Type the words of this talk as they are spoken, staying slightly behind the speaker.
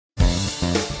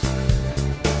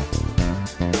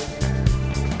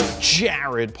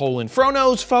Jared Polin,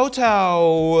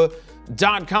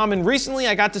 FroKnowsPhoto.com, and recently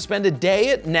I got to spend a day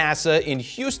at NASA in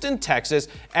Houston, Texas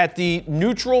at the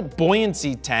Neutral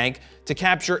Buoyancy Tank to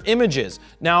capture images.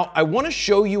 Now, I want to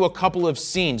show you a couple of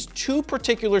scenes, two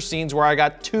particular scenes where I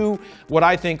got what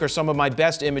I think are some of my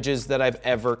best images that I've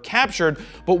ever captured,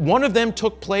 but one of them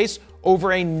took place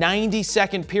over a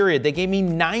 90-second period. They gave me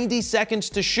 90 seconds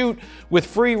to shoot with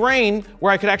free rein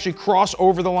where I could actually cross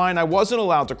over the line I wasn't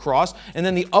allowed to cross. And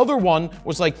then the other one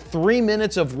was like 3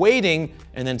 minutes of waiting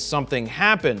and then something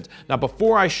happened. Now,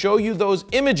 before I show you those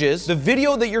images, the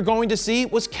video that you're going to see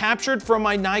was captured from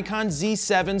my Nikon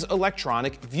Z7's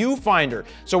electronic viewfinder.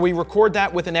 So we record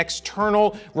that with an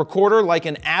external recorder like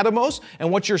an Atomos, and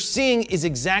what you're seeing is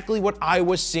exactly what I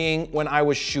was seeing when I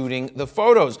was shooting the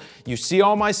photos. You see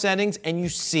all my settings and you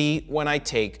see when I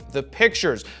take the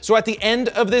pictures. So at the end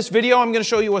of this video, I'm gonna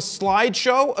show you a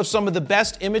slideshow of some of the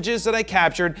best images that I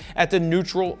captured at the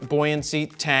Neutral Buoyancy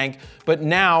Tank. But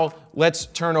now let's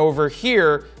turn over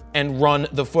here and run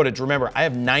the footage. Remember, I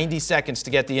have 90 seconds to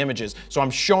get the images, so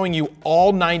I'm showing you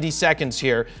all 90 seconds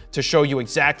here to show you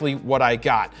exactly what I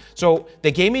got. So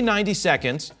they gave me 90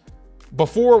 seconds.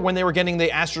 Before, when they were getting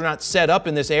the astronaut set up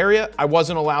in this area, I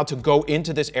wasn't allowed to go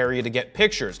into this area to get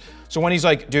pictures. So when he's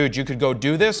like, dude, you could go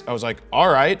do this, I was like, all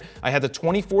right. I had the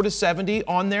 24-70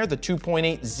 on there, the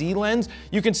 2.8 Z lens.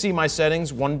 You can see my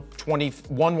settings,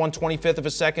 1/125th of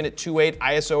a second at 2.8,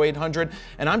 ISO 800,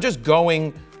 and I'm just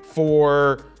going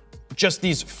for just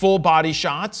these full body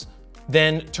shots,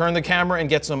 then turn the camera and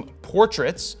get some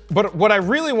portraits. But what I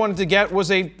really wanted to get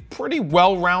was a pretty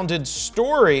well-rounded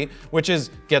story, which is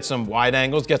get some wide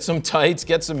angles, get some tights,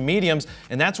 get some mediums,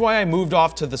 and that's why I moved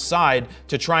off to the side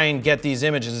to try and get these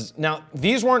images. Now,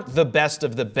 these weren't the best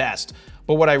of the best,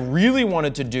 but what I really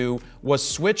wanted to do was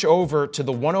switch over to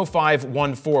the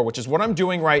 105-1.4, which is what I'm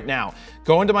doing right now.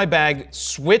 Go into my bag,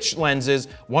 switch lenses,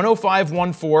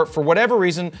 105-1.4. For whatever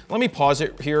reason, let me pause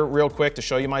it here real quick to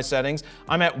show you my settings.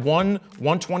 I'm at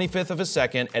 1/125th of a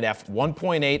second at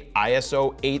f1.8,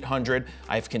 ISO 800.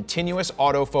 I have continuous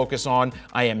autofocus on.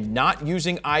 I am not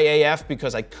using IAF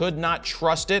because I could not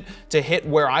trust it to hit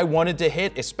where I wanted to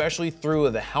hit, especially through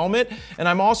the helmet. And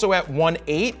I'm also at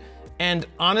 1.8, and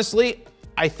honestly,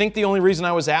 I think the only reason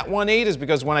I was at 1.8 is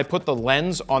because when I put the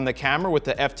lens on the camera with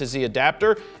the F to Z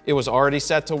adapter, it was already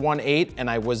set to 1.8 and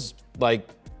I was like,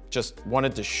 just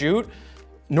wanted to shoot.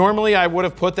 Normally I would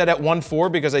have put that at 1.4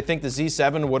 because I think the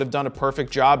Z7 would have done a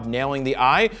perfect job nailing the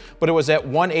eye, but it was at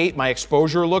 1.8, my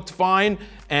exposure looked fine,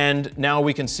 and now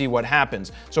we can see what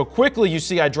happens. So quickly you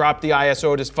see I dropped the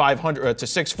ISO to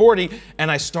 640 and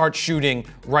I start shooting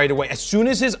right away. As soon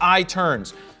as his eye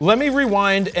turns, let me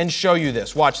rewind and show you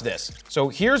this, watch this. So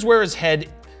here's where his head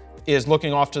is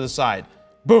looking off to the side.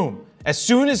 Boom, as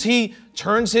soon as he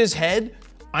turns his head,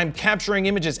 I'm capturing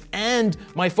images and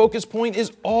my focus point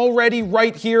is already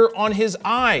right here on his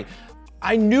eye.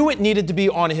 I knew it needed to be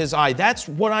on his eye. That's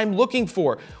what I'm looking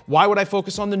for. Why would I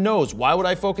focus on the nose? Why would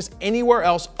I focus anywhere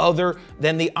else other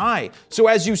than the eye? So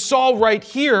as you saw right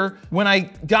here, when I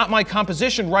got my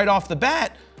composition right off the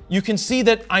bat, you can see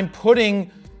that I'm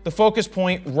putting the focus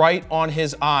point right on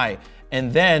his eye.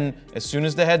 And then as soon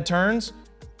as the head turns,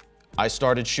 I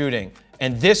started shooting.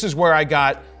 And this is where I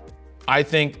got, I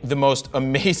think, the most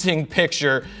amazing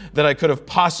picture that I could have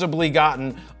possibly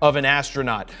gotten of an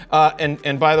astronaut.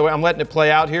 And by the way, I'm letting it play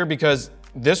out here because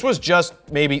this was just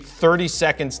maybe 30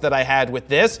 seconds that I had with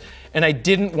this, and I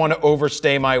didn't want to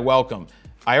overstay my welcome.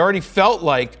 I already felt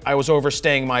like I was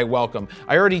overstaying my welcome.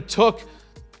 I already took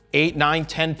 8, 9,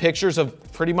 10 pictures of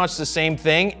pretty much the same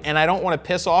thing, and I don't want to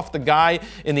piss off the guy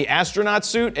in the astronaut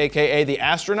suit, AKA the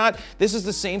astronaut. This is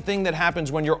the same thing that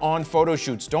happens when you're on photo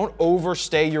shoots. Don't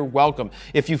overstay your welcome.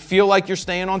 If you feel like you're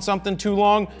staying on something too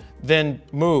long, then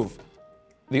move.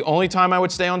 The only time I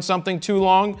would stay on something too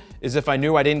long is if I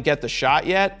knew I didn't get the shot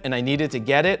yet and I needed to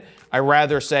get it. I'd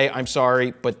rather say, I'm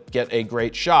sorry, but get a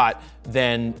great shot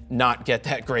than not get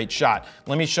that great shot.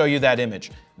 Let me show you that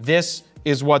image. This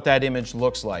is what that image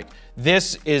looks like.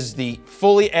 This is the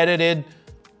fully edited.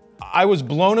 I was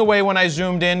blown away when I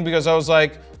zoomed in because I was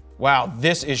like, wow,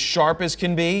 this is sharp as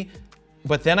can be.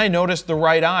 But then I noticed the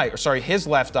right eye, or sorry, his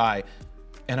left eye.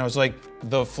 And I was like,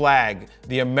 the flag,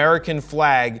 the American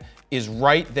flag is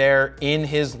right there in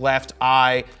his left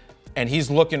eye. And he's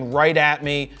looking right at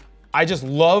me. I just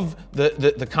love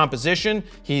the composition.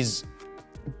 He's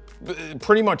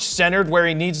pretty much centered where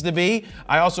he needs to be.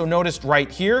 I also noticed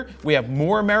right here, we have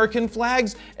more American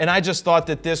flags, and I just thought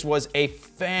that this was a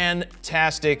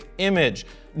fantastic image.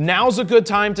 Now's a good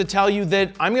time to tell you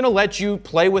that I'm gonna let you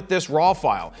play with this RAW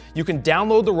file. You can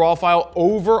download the RAW file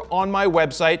over on my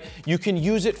website. You can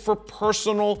use it for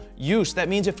personal use. That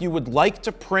means if you would like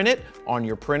to print it on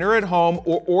your printer at home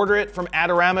or order it from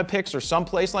Adorama Pix or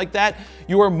someplace like that,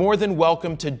 you are more than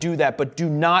welcome to do that, but do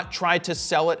not try to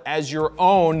sell it as your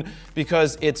own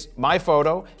because it's my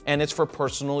photo and it's for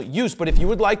personal use. But if you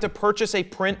would like to purchase a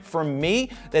print from me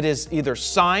that is either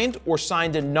signed or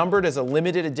signed and numbered as a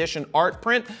limited edition art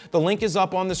print, the link is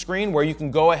up on the screen where you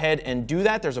can go ahead and do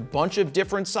that. There's a bunch of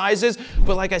different sizes,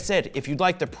 but like I said, if you'd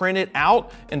like to print it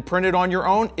out and print it on your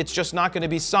own, it's just not going to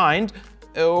be signed.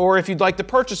 Or if you'd like to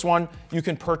purchase one, you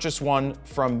can purchase one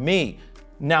from me.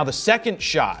 Now, the second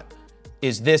shot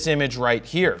is this image right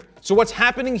here. So what's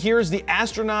happening here is the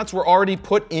astronauts were already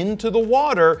put into the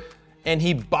water and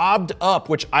he bobbed up,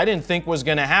 which I didn't think was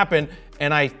going to happen,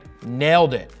 and I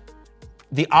nailed it.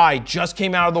 The eye just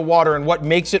came out of the water, and what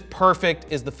makes it perfect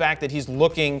is the fact that he's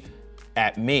looking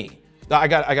at me. I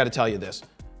got to tell you this.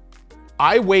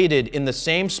 I waited in the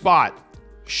same spot,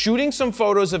 shooting some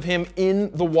photos of him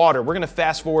in the water. We're gonna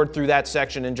fast forward through that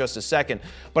section in just a second.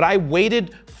 But I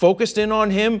waited, focused in on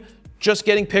him, just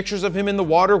getting pictures of him in the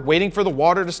water, waiting for the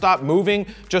water to stop moving,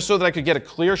 just so that I could get a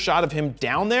clear shot of him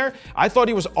down there. I thought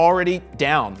he was already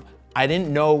down. I didn't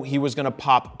know he was gonna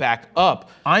pop back up.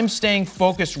 I'm staying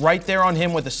focused right there on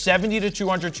him with a 70 to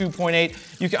 200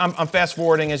 2.8. I'm fast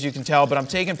forwarding, as you can tell, but I'm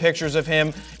taking pictures of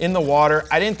him in the water.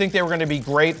 I didn't think they were gonna be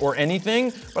great or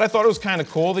anything, but I thought it was kind of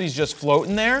cool that he's just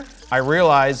floating there. I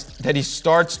realized that he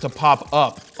starts to pop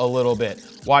up a little bit.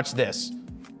 Watch this.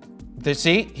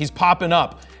 See, he's popping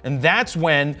up. And that's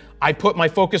when I put my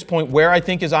focus point where I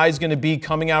think his eye is gonna be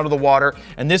coming out of the water.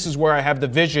 And this is where I have the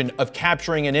vision of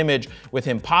capturing an image with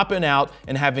him popping out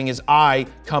and having his eye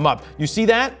come up. You see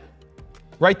that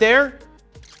right there?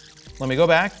 Let me go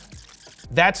back.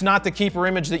 That's not the keeper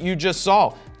image that you just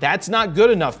saw. That's not good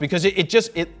enough because it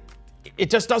just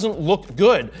doesn't look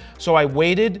good. So I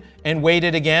waited and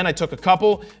waited again. I took a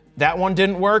couple. That one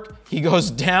didn't work. He goes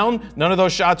down. None of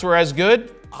those shots were as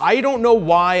good. I don't know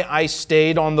why I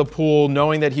stayed on the pool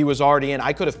knowing that he was already in.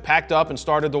 I could have packed up and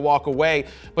started to walk away,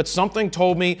 but something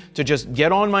told me to just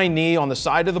get on my knee on the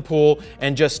side of the pool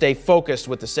and just stay focused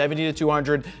with the 70 to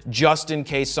 200 just in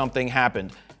case something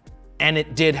happened. And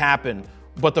it did happen.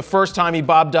 But the first time he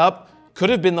bobbed up could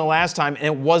have been the last time, and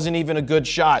it wasn't even a good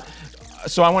shot.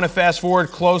 So I want to fast forward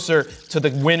closer to the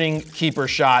winning keeper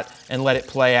shot and let it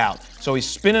play out. So he's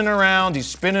spinning around,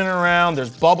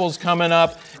 there's bubbles coming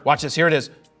up. Watch this, here it is.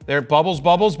 There, bubbles,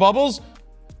 bubbles, bubbles.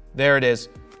 There it is.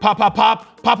 Pop, pop,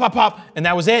 pop, pop, pop, pop. And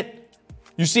that was it.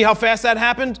 You see how fast that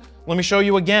happened? Let me show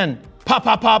you again. Pop,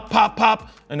 pop, pop, pop, pop.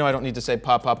 I know I don't need to say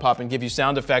pop, pop, pop and give you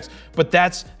sound effects, but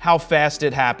that's how fast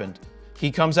it happened.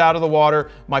 He comes out of the water.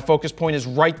 My focus point is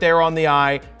right there on the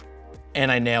eye,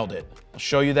 and I nailed it. I'll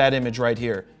show you that image right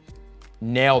here.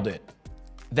 Nailed it.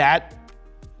 That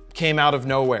came out of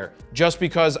nowhere just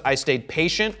because I stayed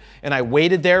patient and I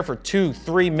waited there for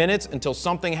 2-3 minutes until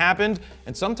something happened.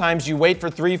 And sometimes you wait for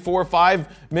 3, 4,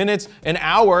 5 minutes, an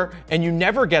hour, and you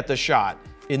never get the shot.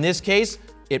 In this case,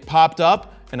 it popped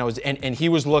up and he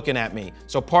was looking at me.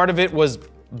 So part of it was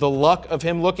the luck of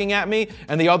him looking at me,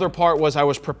 and the other part was I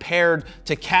was prepared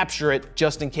to capture it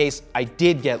just in case I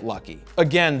did get lucky.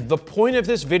 Again, the point of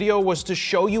this video was to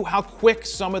show you how quick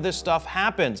some of this stuff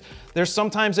happens. There's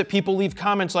sometimes that people leave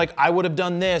comments like, I would have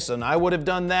done this, and I would have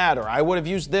done that, or I would have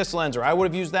used this lens, or I would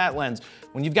have used that lens.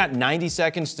 When you've got 90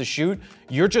 seconds to shoot,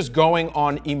 you're just going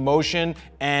on emotion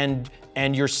and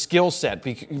your skill set.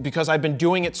 Because I've been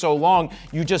doing it so long,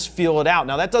 you just feel it out.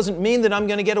 Now, that doesn't mean that I'm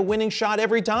gonna get a winning shot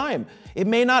every time. It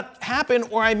may not happen,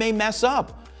 or I may mess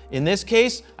up. In this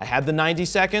case, I had the 90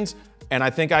 seconds, and I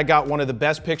think I got one of the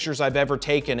best pictures I've ever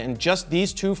taken. And just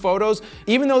these two photos,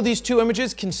 even though these two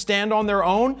images can stand on their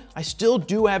own, I still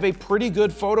do have a pretty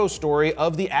good photo story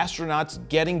of the astronauts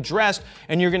getting dressed,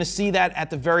 and you're gonna see that at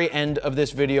the very end of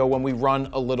this video when we run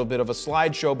a little bit of a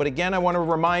slideshow. But again, I wanna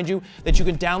remind you that you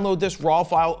can download this RAW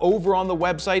file over on the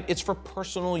website. It's for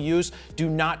personal use. Do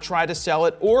not try to sell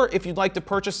it, or if you'd like to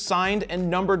purchase signed and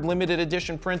numbered limited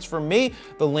edition prints from me,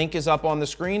 the link is up on the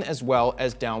screen as well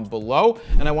as down below.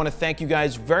 And I wanna thank you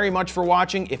guys very much for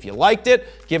watching. If you liked it,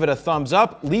 give it a thumbs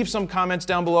up. Leave some comments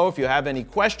down below if you have any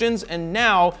questions. And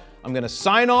now I'm gonna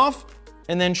sign off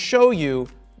and then show you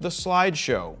the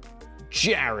slideshow.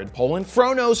 Jared Polin,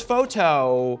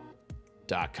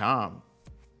 FroKnowsPhoto.com.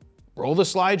 Roll the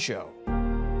slideshow.